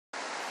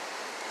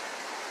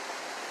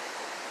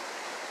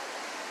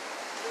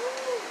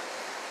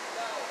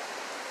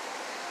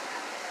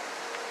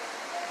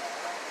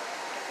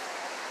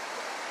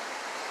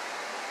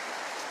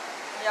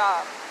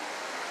y'all.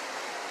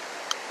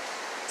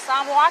 So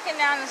I'm walking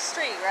down the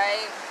street,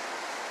 right?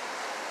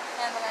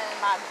 Handling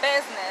my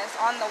business,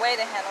 on the way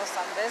to handle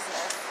some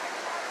business.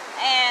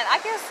 And I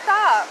get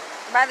stopped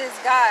by this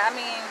guy. I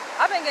mean,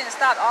 I've been getting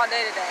stopped all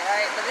day today,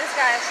 right? But this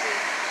guy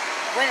actually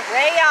went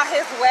way out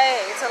his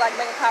way to like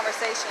make a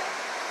conversation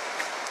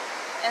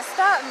and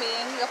stopped me.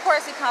 And of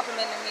course he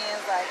complimented me and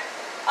was like,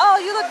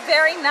 "Oh, you look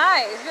very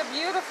nice. You're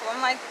beautiful."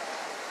 I'm like,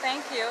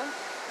 "Thank you."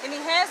 And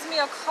he hands me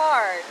a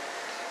card.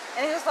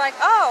 And he was like,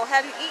 "Oh,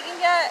 have you eaten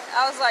yet?"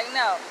 I was like,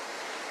 "No."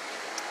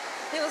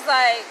 He was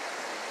like,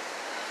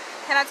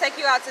 "Can I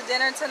take you out to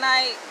dinner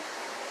tonight?"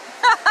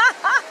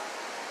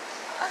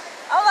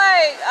 I'm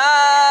like,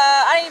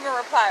 I didn't even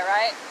reply,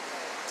 right?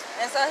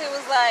 And so he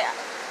was like,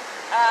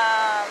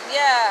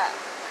 "Yeah,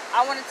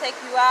 I want to take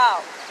you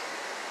out."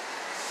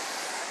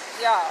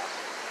 Y'all,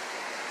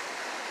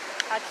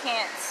 I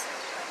can't.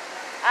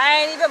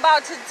 I ain't even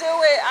about to do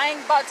it. I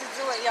ain't about to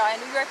do it, y'all.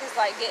 And New York is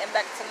like getting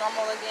back to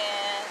normal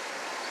again.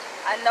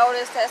 I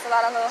noticed there's a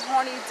lot of little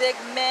horny dick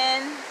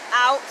men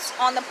out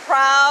on the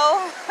prowl.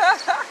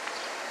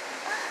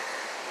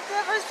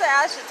 Never say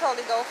I should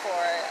totally go for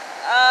it.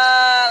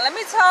 Let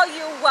me tell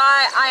you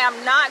why I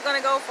am not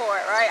gonna go for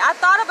it, right? I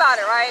thought about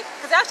it, right?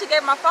 Because I actually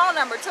gave my phone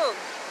number too.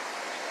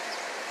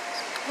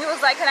 He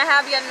was like, "Can I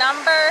have your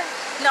number?"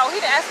 No,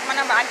 he didn't ask for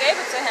my number. I gave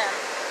it to him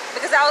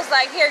because I was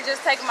like, "Here,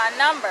 just take my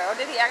number." Or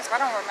did he ask for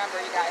it? I don't remember,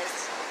 you guys.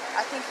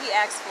 I think he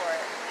asked for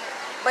it.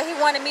 But he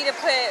wanted me to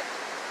put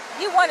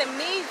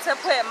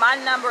my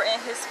number in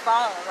his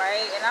phone,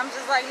 right? And I'm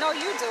just like, "No,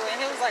 you do it."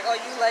 And he was like, "Oh,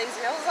 you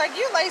lazy." I was like,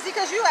 "You lazy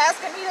because you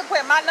asking me to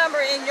put my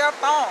number in your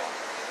phone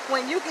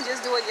when you can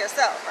just do it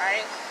yourself,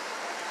 right?"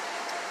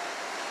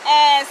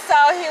 And so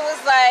he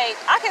was like,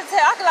 I could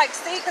like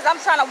see, because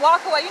I'm trying to walk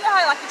away. You know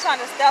how like you're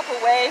trying to step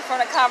away from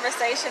the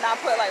conversation? I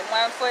put like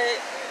one foot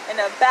in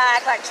the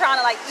back, like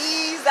trying to like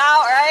ease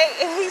out, right?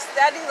 And he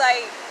steady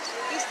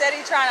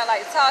trying to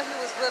like talk. He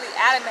was really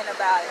adamant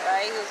about it,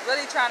 right? He was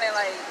really trying to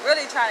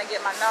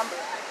get my number.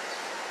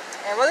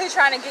 And really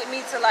trying to get me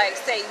to like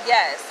say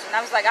yes. And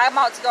I was like, I'm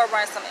about to go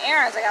run some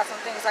errands. I got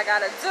some things I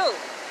gotta do.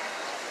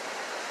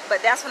 But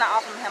that's when I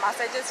offered him. I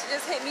said, just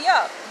hit me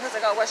up. He was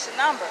like, "Oh, what's your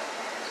number?"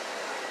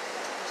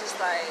 Just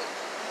like,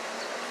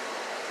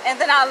 and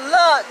then I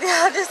looked.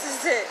 This is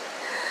it.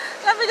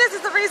 This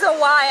is the reason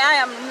why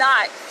I am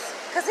not.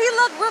 Because he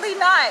looked really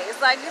nice.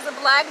 Like, he's a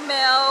black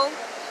male,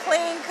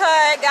 clean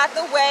cut, got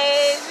the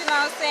waves, you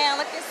know what I'm saying?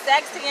 Looking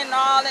sexy and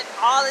all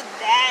of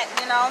that,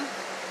 you know.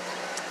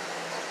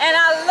 And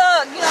I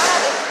looked, you know,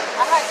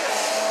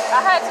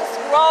 I had to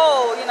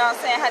scroll, you know what I'm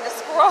saying? I had to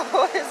scroll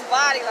his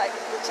body, like,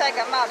 to check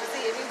him out to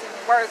see if he's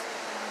even worth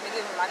me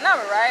giving me my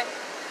number, right?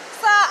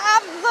 So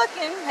I'm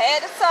looking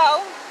head to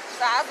toe,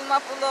 size him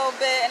up a little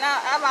bit, and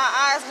my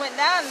eyes went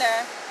down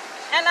there,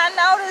 and I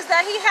noticed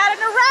that he had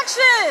an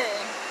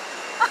erection.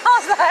 I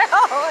was like,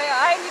 oh,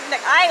 I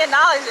ain't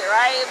acknowledged it,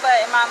 right?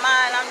 But in my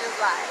mind, I'm just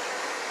like,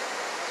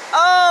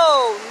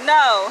 oh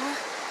no.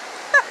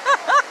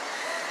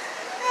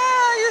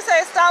 Yeah, you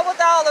say stop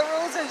with all the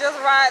rules and just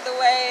ride the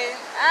wave.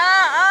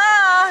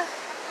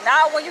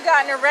 Not when you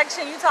got an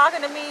erection. You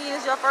talking to me?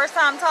 It's your first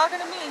time talking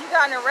to me. You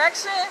got an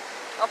erection?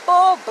 A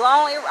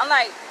full-blown, I'm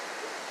like,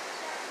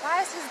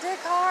 why is his dick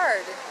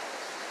hard?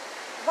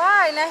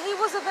 Why? Now, he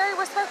was a very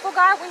respectful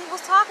guy when he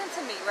was talking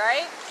to me,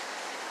 right?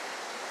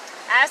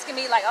 Asking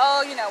me like,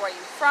 "Oh, you know, where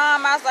you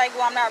from?" I was like,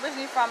 "Well, I'm not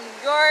originally from New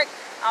York.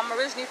 I'm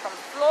originally from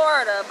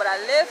Florida, but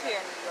I live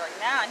here in New York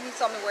now." And he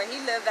told me where he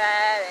lived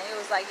at, and he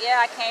was like,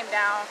 "Yeah, I came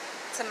down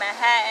to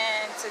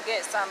Manhattan to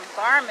get some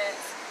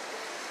garments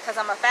because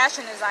I'm a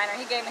fashion designer."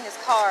 He gave me his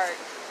card.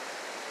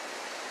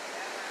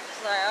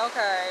 It's like,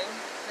 okay,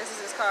 this is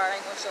his card. I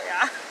ain't gonna show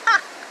y'all.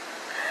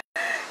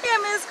 He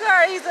gave me his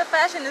card. He's a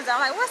fashion designer.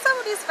 I'm like, what's up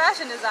with these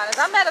fashion designers?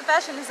 I met a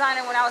fashion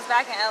designer when I was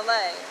back in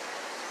LA.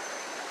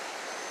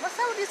 What's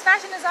up with these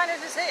fashion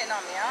designers just hitting on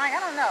me? I'm like,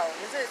 I don't know.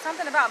 Is it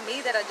something about me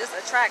that just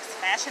attracts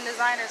fashion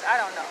designers? I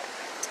don't know.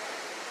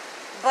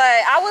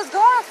 But I was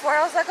going for it.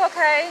 I was like,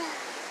 okay.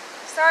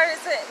 Started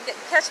to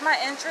catch my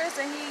interest,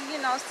 and he,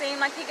 you know,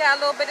 seemed like he got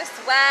a little bit of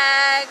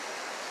swag.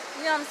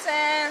 You know what I'm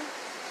saying?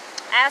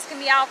 Asking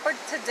me out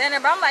to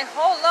dinner. But I'm like,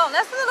 hold on.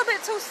 That's a little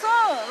bit too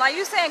soon. Like,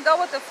 you saying go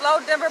with the flow,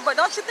 Denver, but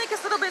don't you think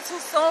it's a little bit too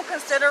soon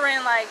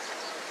considering, like,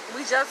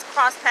 we just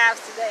crossed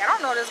paths today? I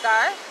don't know this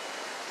guy.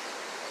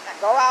 I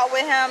go out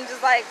with him,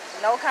 just like,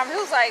 no comment. He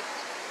was like,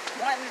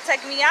 wanting to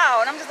take me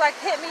out. And I'm just like,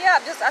 hit me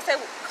up. I said,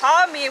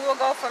 call me and we'll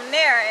go from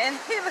there. And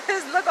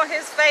his look on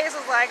his face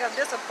was like a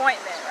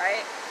disappointment,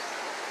 right?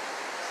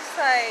 Just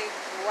like,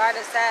 why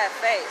the sad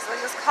face? So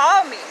just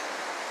call me.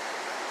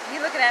 He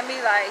looking at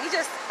me like,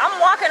 I'm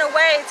walking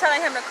away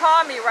telling him to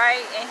call me,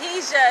 right? And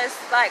he's just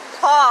like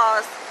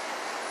paused,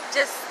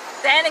 just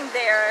standing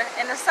there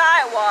in the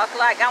sidewalk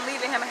like I'm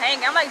leaving him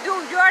hanging. I'm like,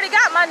 dude, you already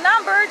got my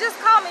number. Just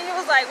call me. He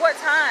was like, what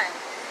time?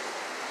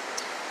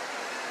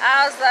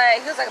 I was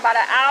like, he was like, about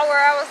an hour.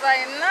 I was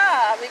like,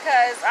 nah,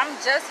 because I'm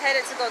just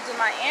headed to go do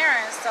my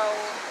errands. So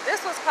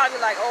this was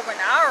probably like over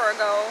an hour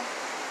ago.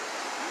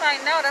 like,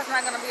 no, that's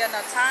not gonna be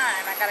enough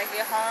time. I gotta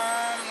get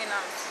home, you know,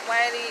 I'm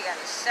sweaty,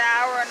 gotta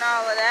shower and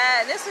all of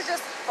that. And this is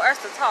just for us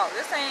to talk.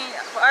 This ain't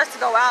for us to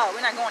go out.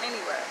 We're not going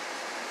anywhere.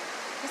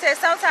 He said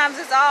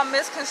sometimes it's all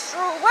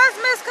misconstrued. What's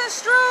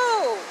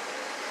misconstrued?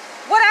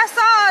 What I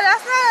saw,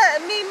 that's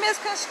not me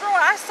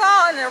misconstruing. I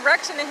saw an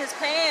erection in his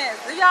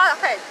pants. Y'all,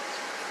 okay.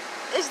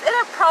 It's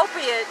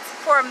inappropriate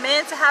for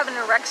men to have an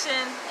erection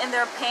in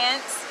their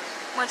pants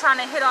when trying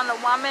to hit on a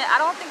woman. I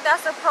don't think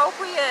that's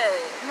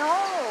appropriate. No.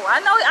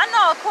 I know,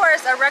 of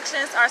course,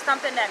 erections are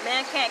something that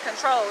men can't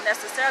control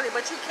necessarily,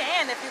 but you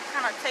can if you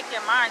kind of take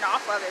your mind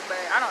off of it, but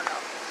I don't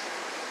know.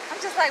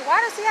 I'm just like, why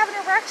does he have an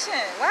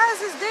erection? Why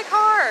is his dick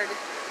hard?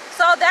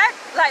 So that,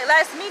 like,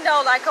 lets me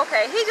know, like,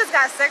 okay, he just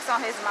got sex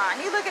on his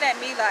mind. He looking at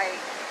me like,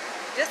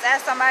 just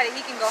as somebody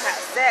he can go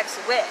have sex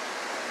with.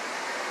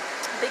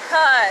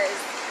 Because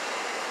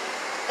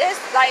it's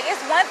like,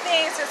 it's one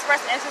thing to express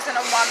interest in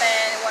a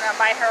woman, want to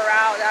bite her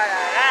out,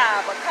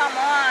 but come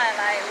on,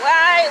 like,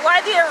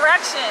 why the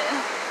erection?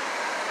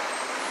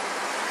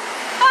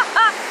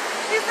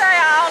 He said,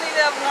 I only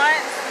live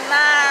once.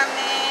 Nah,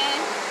 man.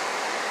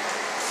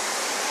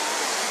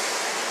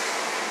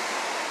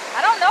 I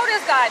don't know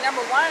this guy,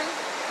 number one.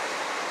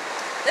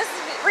 This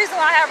is the reason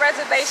why I have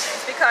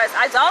reservations, because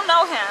I don't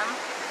know him.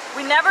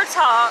 We never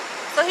talk.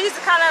 So he's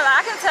kind of,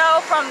 I can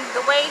tell from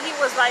the way he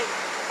was like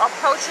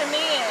approaching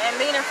me and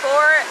leaning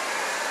forward,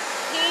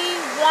 he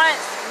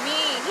wants me,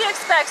 he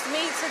expects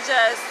me to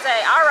just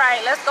say, all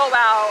right, let's go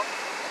out.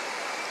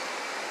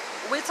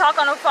 We talk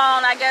on the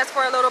phone, I guess,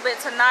 for a little bit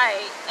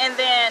tonight, and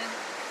then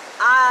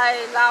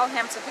I allow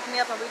him to pick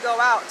me up and we go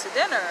out to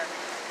dinner.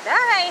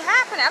 That ain't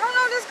happening. I don't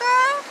know this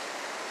guy.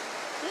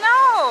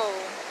 No.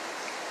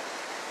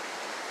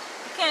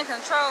 You can't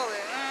control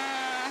it.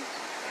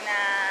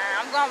 Nah,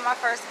 I'm going with my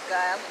first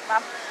gut.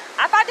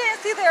 If I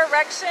didn't see the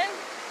erection,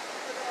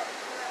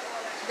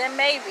 then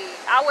maybe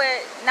I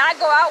would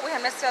not go out with him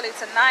necessarily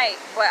tonight,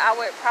 but I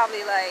would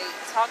probably like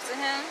talk to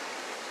him.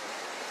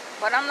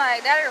 But I'm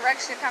like, that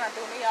erection kind of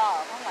threw me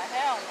off. I'm like,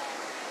 hell no.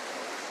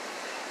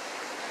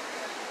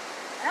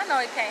 And I know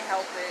he can't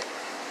help it.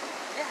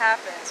 It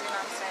happens, you know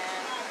what I'm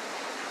saying?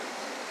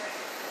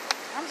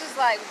 I'm just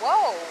like,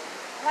 whoa.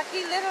 Like,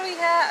 he literally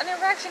had an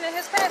erection in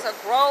his pants, a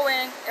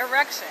growing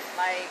erection.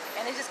 Like,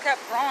 and it just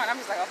kept growing. I'm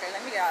just like, okay,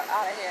 let me get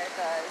out of here,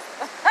 because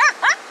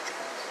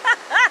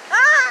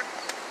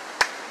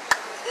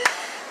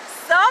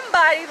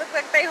somebody looks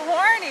like they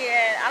horny,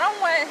 and I don't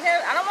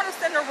want to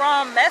send the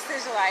wrong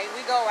message, like,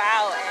 we go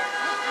out, and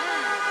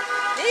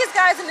These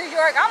guys in New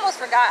York, I almost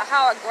forgot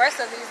how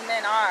aggressive these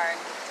men are.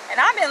 And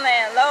I've been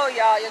laying low,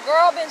 y'all. Your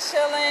girl been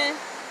chilling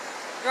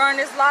during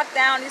this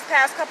lockdown these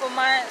past couple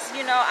months.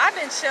 You know, I've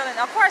been chilling.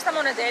 Of course, I'm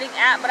on a dating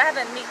app, but I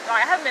haven't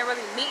been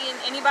really meeting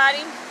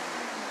anybody.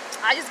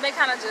 I just been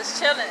kind of just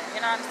chilling,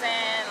 you know what I'm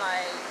saying?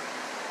 Like,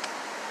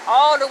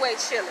 all the way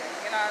chilling,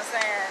 you know what I'm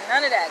saying?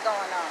 None of that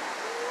going on.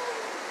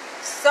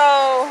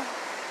 So,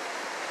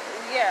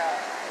 yeah.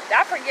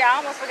 I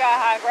almost forgot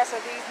how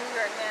aggressive these New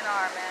York men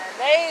are,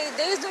 man.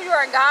 These New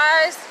York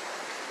guys,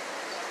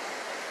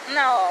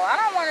 no, I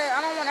don't want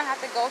to have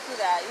to go through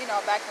that, you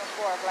know, back and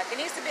forth. Like, it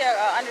needs to be an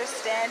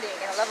understanding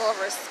and a level of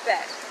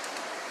respect.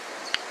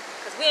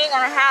 Because we ain't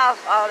going to have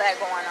all that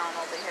going on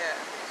over here.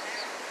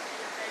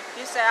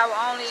 You say, I will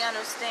only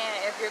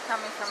understand if you're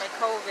coming from a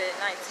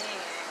COVID-19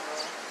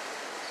 angle.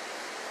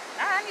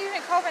 I ain't even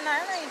COVID-19.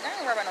 I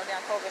ain't worried about no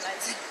damn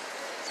COVID-19.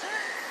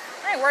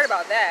 I ain't worried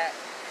about that.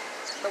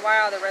 But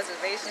why all the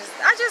reservations?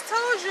 I just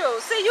told you.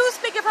 See, you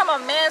speaking from a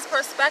man's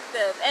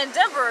perspective. And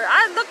Denver,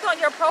 I looked on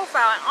your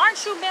profile.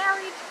 Aren't you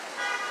married?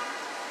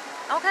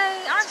 Okay,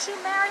 aren't you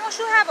married? Don't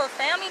you have a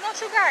family? Don't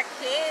you got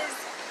kids?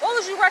 What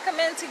would you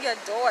recommend to your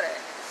daughter?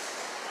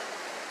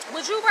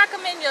 Would you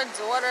recommend your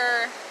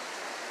daughter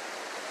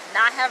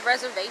not have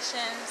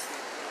reservations?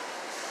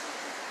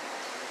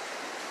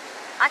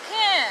 I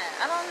can't.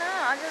 I don't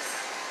know.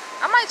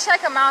 I might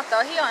check him out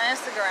though. He on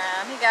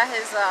Instagram. He got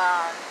his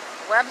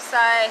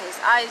website, his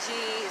IG,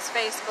 his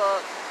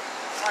Facebook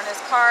on his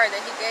card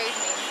that he gave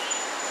me.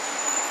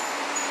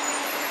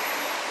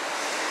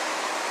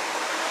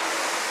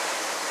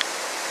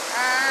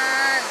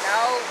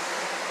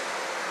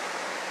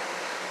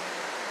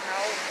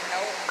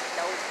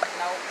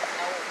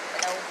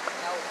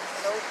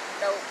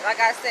 No. Like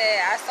I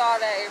said, I saw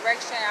that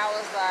erection. I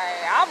was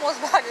like, I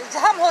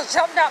almost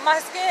jumped out my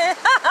skin.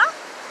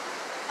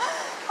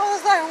 I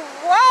was like,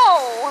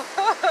 whoa.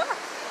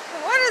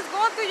 What is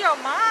going through your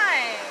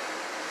mind?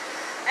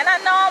 And I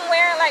know I'm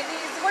wearing like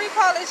these, what do you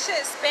call this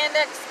shit?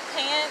 Spandex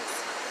pants,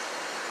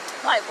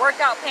 like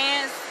workout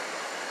pants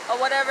or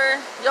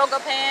whatever, yoga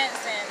pants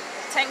and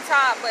tank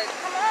top. But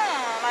come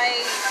on,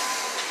 like,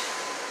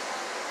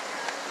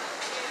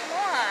 come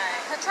on.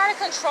 Try to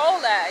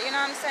control that, you know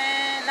what I'm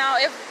saying? Now,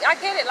 if I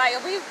get it, like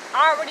if we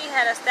already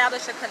had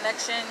established a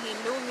connection, he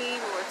knew me,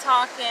 we were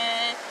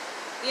talking,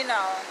 you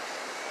know,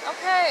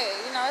 okay,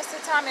 you know, it's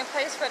the time and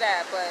place for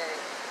that, but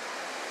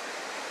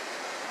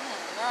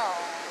no.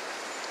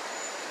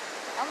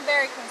 I'm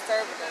very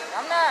conservative.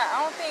 I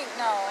don't think,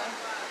 no.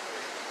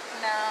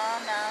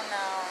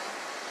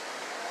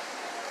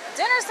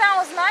 Dinner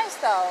sounds nice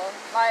though.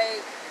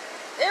 Like,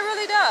 it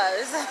really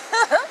does.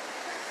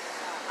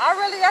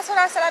 That's what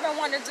I said I've been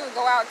wanting to do,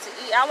 go out to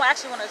eat. I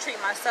actually want to treat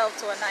myself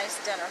to a nice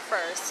dinner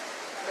first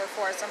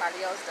before somebody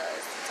else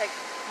does. Take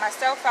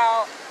myself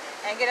out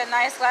and get a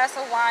nice glass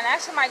of wine. I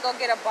actually might go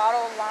get a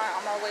bottle of wine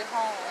on my way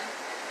home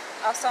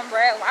of some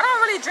red wine. I don't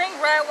really drink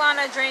red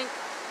wine. I drink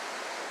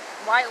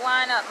white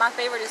wine. My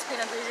favorite is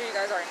Pinot Grigio. You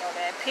guys already know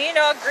that.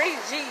 Pinot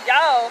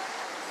Grigio.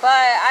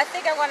 But I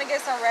think I'm going to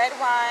get some red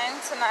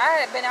wine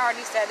tonight. I had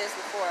already said this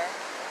before.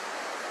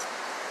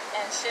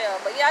 And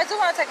chill. But yeah, I do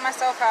want to take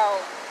myself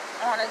out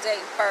on a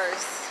date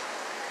first.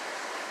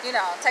 You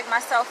know, take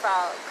myself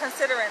out,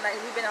 considering like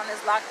we've been on this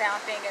lockdown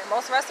thing and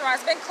most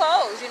restaurants been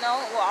closed, you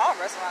know. Well, all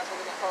restaurants have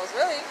been closed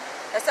really,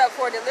 except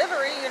for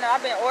delivery. You know,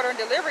 I've been ordering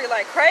delivery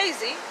like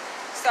crazy.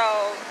 So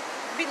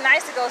it'd be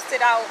nice to go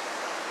sit out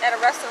at a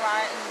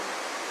restaurant and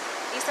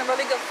eat some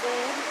really good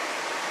food.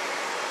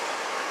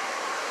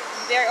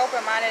 I'm very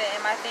open-minded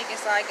in my thinking,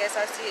 so I guess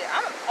I see it.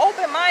 I'm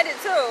open-minded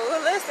too.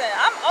 Listen,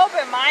 I'm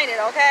open-minded,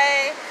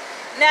 okay?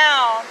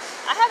 Now,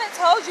 I haven't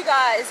told you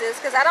guys this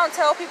because I don't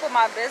tell people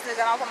my business.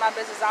 I don't put my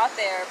business out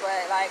there.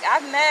 But, like,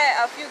 I've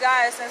met a few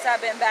guys since I've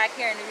been back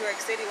here in New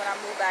York City when I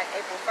moved back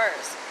April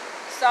 1st.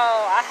 So,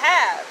 I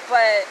have.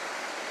 But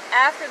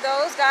after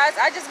those guys,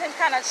 I just been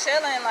kind of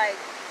chilling, like,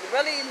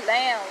 really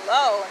laying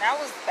low. And that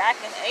was back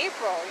in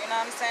April, you know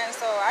what I'm saying?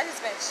 So, I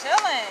just been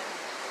chilling.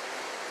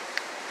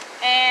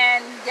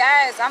 And,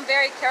 guys, I'm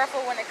very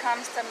careful when it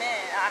comes to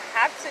men. I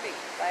have to be.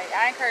 Like,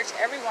 I encourage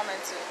every woman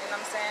to, you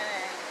know what I'm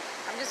saying? And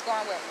I'm just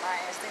going with my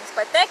instincts.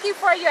 But thank you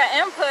for your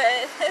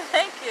input.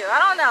 Thank you.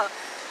 I don't know.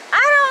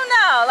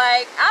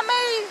 Like, I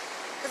may,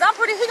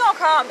 because he gonna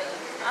call me.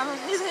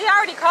 He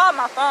already called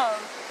my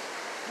phone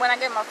when I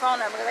gave my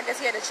phone number, because I guess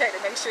he had to check to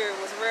make sure it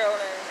was real.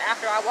 And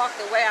after I walked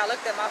away, I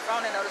looked at my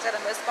phone and noticed I had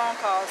a missed phone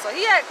call. So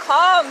he had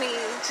called me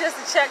just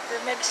to check to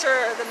make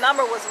sure the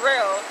number was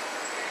real.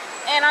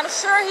 And I'm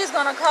sure he's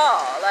gonna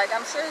call. Like,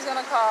 I'm sure he's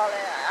gonna call.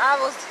 And I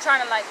was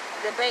trying to, like,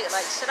 debate,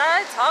 like, should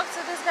I talk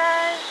to this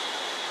guy?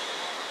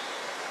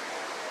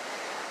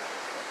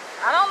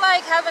 I don't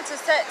like having to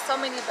set so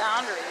many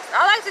boundaries.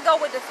 I like to go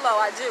with the flow,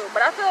 I do.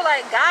 But I feel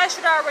like guys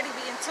should already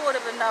be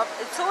intuitive enough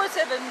to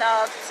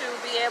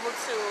be able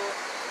to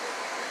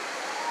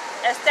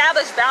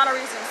establish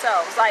boundaries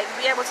themselves. Like,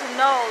 be able to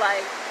know,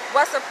 like,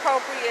 what's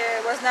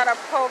appropriate, what's not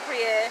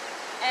appropriate.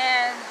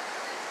 And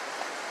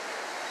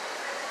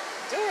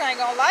dude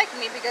ain't gonna like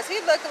me because he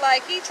looked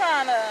like he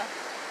trying to...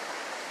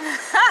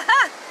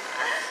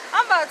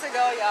 I'm about to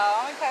go,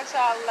 y'all. I'm gonna catch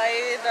y'all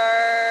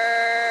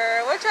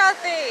later. What y'all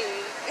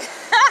think?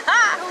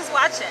 Who's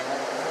watching?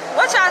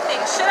 What y'all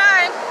think? Should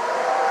I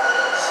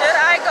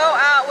go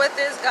out with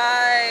this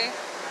guy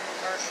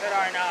or should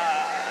I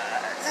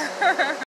not?